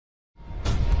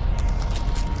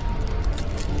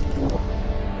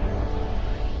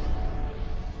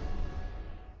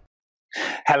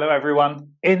Hello everyone,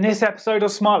 in this episode of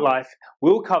Smart Life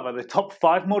we'll cover the top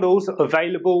 5 models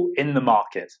available in the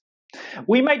market.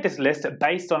 We made this list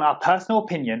based on our personal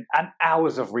opinion and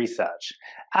hours of research,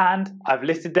 and I've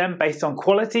listed them based on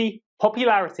quality,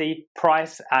 popularity,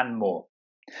 price and more.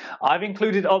 I've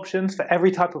included options for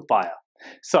every type of buyer,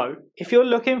 so if you're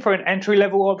looking for an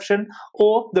entry-level option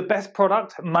or the best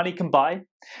product money can buy,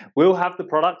 we'll have the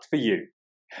product for you.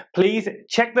 Please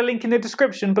check the link in the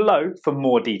description below for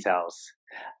more details.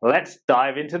 Let's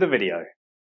dive into the video.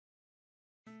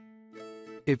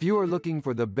 If you are looking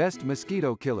for the best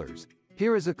mosquito killers,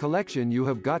 here is a collection you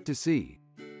have got to see.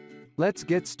 Let's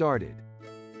get started.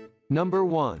 Number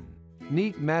 1.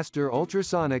 Neatmaster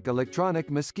Ultrasonic Electronic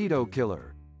Mosquito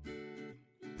Killer.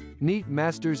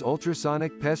 Neatmaster's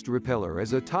ultrasonic pest repeller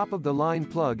is a top-of-the-line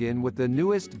plug-in with the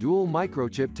newest dual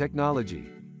microchip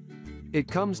technology. It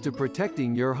comes to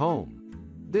protecting your home.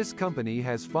 This company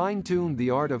has fine-tuned the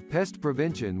art of pest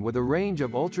prevention with a range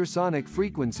of ultrasonic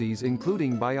frequencies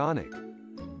including bionic.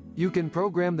 You can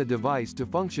program the device to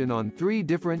function on 3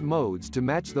 different modes to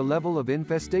match the level of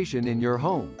infestation in your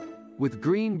home, with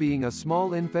green being a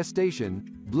small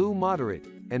infestation, blue moderate,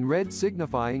 and red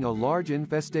signifying a large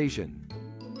infestation.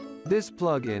 This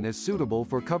plug-in is suitable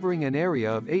for covering an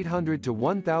area of 800 to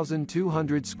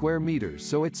 1,200 square meters,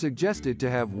 so it's suggested to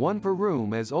have one per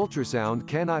room as ultrasound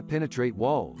cannot penetrate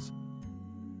walls.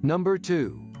 Number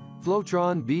 2.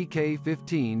 Flowtron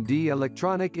BK15D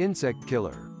Electronic Insect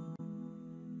Killer.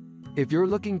 If you're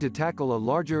looking to tackle a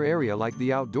larger area like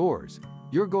the outdoors,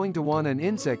 you're going to want an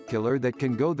insect killer that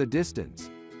can go the distance.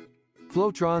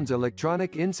 Flowtron's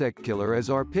electronic insect killer is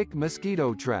our pick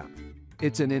mosquito trap.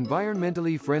 It's an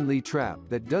environmentally friendly trap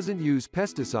that doesn't use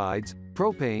pesticides,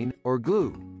 propane, or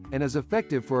glue, and is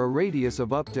effective for a radius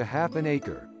of up to half an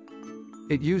acre.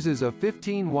 It uses a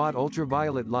 15-watt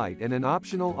ultraviolet light and an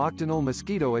optional octanol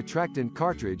mosquito attractant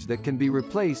cartridge that can be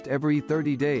replaced every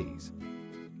 30 days.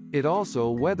 It also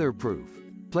weatherproof.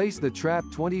 Place the trap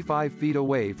 25 feet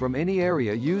away from any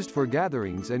area used for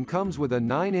gatherings and comes with a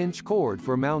 9-inch cord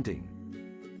for mounting.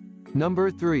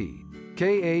 Number 3.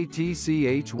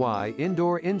 KATCHY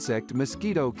Indoor Insect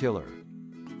Mosquito Killer.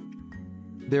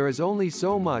 There is only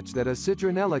so much that a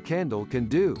citronella candle can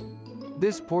do.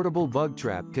 This portable bug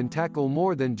trap can tackle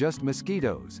more than just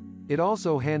mosquitoes. It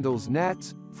also handles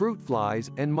gnats, fruit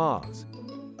flies, and moths.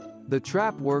 The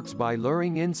trap works by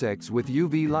luring insects with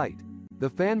UV light. The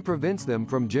fan prevents them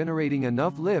from generating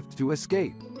enough lift to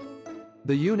escape.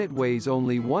 The unit weighs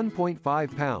only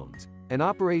 1.5 pounds and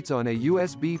operates on a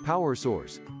USB power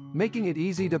source, making it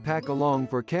easy to pack along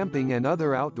for camping and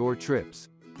other outdoor trips.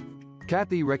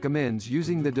 Kathy recommends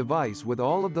using the device with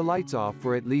all of the lights off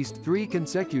for at least 3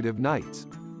 consecutive nights.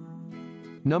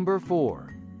 Number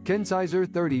 4. Kensizer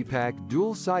 30-pack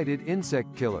Dual-Sided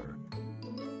Insect Killer.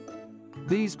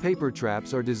 These paper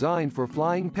traps are designed for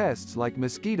flying pests like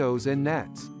mosquitoes and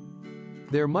gnats.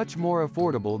 They're much more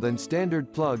affordable than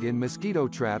standard plug-in mosquito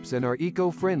traps and are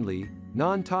eco-friendly,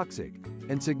 non-toxic,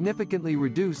 and significantly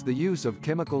reduce the use of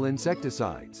chemical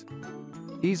insecticides.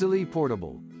 Easily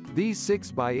portable, these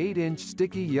 6 by 8-inch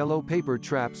sticky yellow paper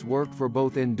traps work for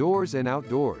both indoors and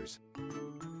outdoors.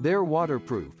 They're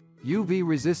waterproof, UV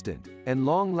resistant, and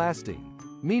long-lasting,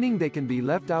 meaning they can be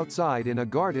left outside in a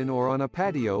garden or on a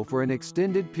patio for an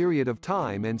extended period of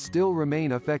time and still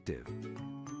remain effective.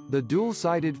 The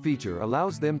dual-sided feature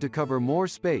allows them to cover more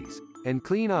space, and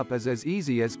clean up is as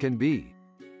easy as can be.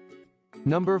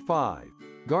 Number 5.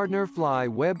 Gardner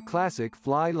Flyweb Classic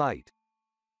Fly Light.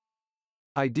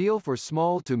 Ideal for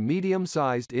small to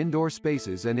medium-sized indoor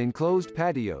spaces and enclosed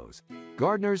patios,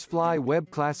 Gardner's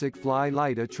Flyweb Classic Fly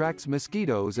Light attracts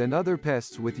mosquitoes and other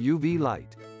pests with UV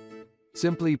light.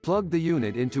 Simply plug the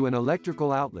unit into an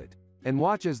electrical outlet, and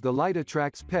watch as the light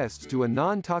attracts pests to a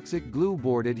non-toxic glue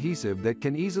board adhesive that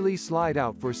can easily slide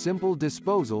out for simple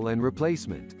disposal and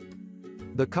replacement.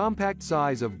 The compact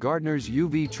size of Gardner's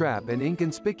UV trap and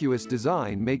inconspicuous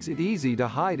design makes it easy to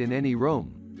hide in any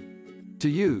room. To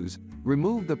use,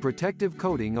 remove the protective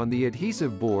coating on the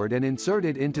adhesive board and insert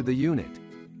it into the unit.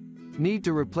 Need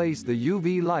to replace the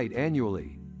UV light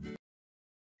annually.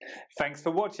 Thanks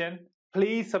for watching.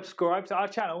 Please subscribe to our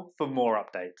channel for more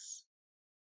updates.